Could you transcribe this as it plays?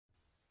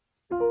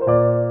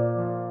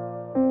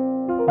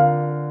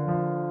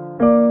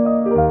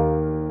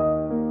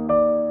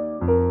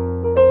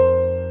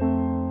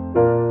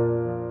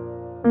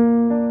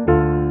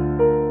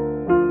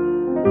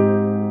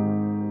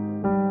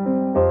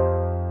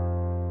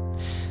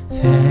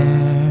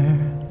There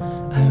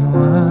I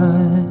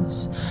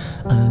was,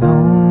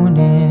 alone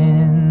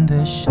in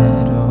the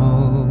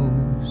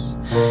shadows,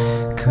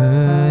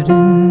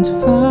 couldn't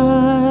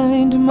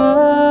find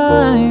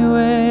my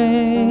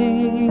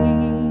way.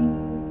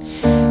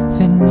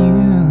 Then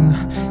you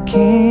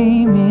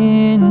came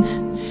in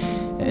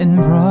and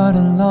brought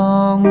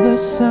along the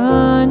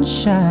sunshine.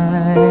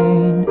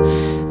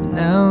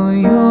 Now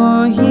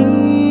you're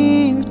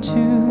here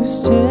to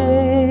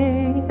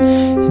stay,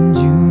 and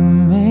you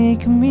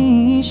make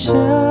me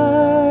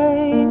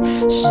shine,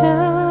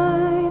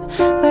 shine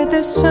like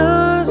the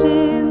stars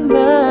in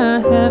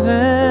the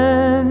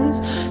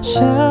heavens.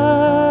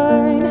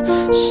 Shine,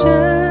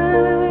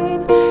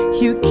 shine,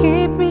 you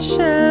keep me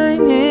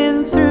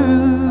shining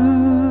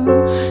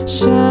through.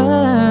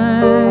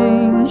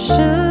 Shine,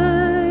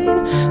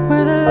 shine,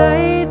 with the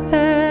light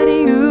that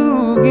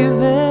you've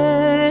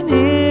given,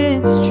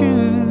 it's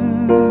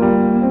true.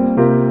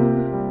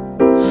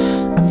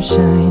 I'm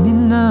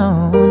shining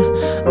on,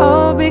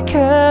 all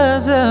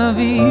because of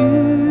you.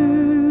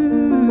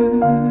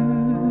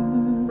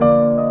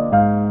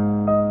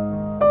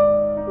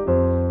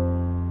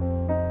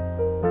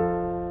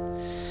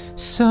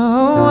 So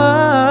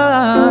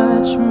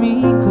watch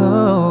me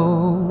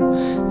glow,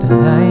 the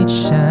light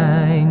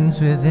shines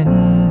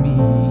within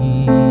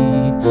me.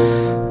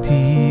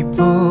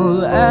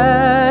 People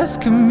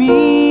ask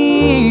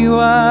me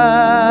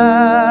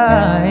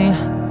why,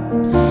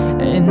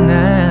 and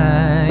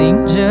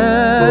I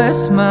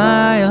just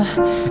smile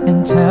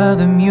and tell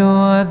them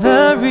you're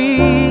the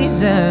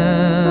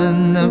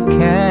reason. I've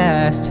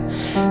cast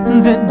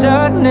the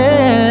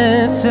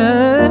darkness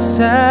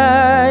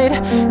aside,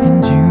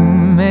 and you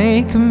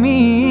make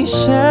me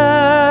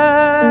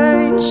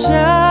shine,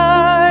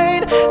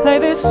 shine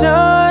like the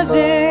stars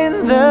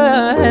in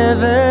the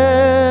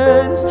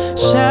heavens.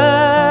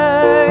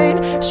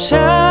 Shine,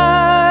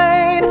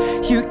 shine,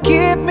 you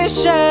keep me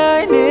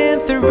shining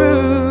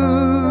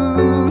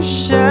through.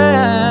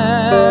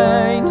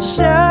 Shine,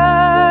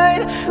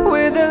 shine,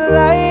 with the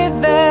light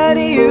that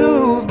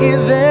you've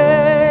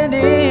given,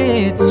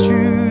 it's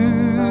true.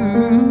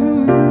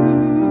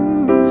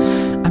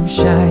 I'm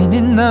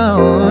shining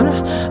on,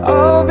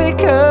 all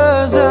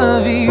because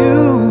of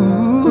you.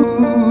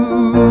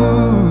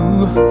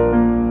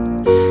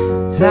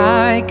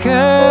 Like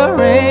a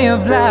ray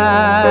of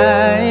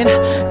light,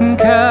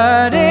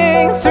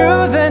 cutting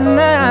through the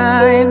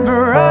night,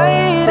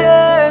 bright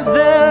as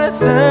the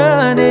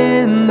sun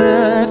in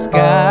the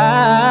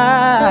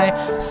sky.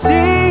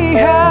 See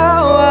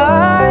how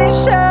I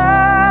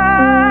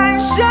shine,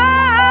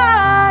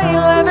 shine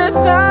like the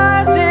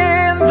stars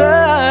in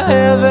the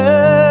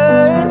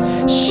heavens.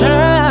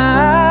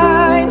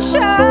 Shine,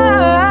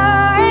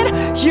 shine,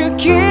 you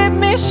keep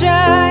me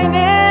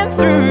shining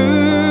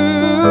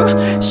through.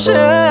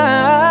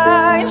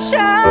 Shine,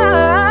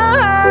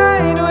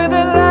 shine, with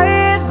the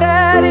light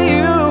that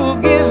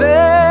you've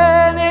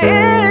given,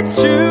 it's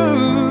true.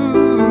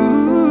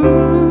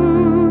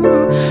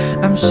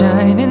 I'm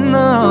shining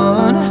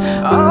on,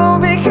 all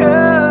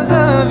because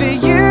of you.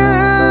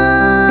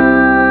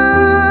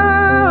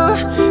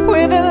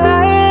 With the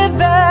light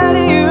that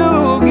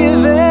you've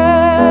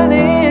given,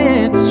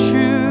 it's true.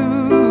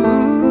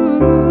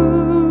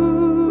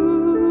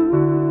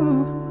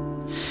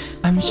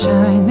 I'm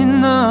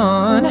shining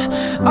on,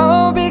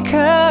 all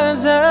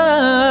because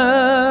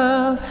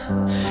of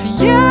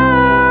you.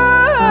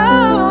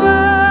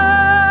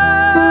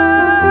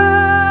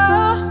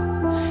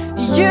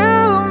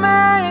 You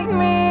make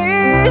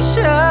me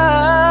shine.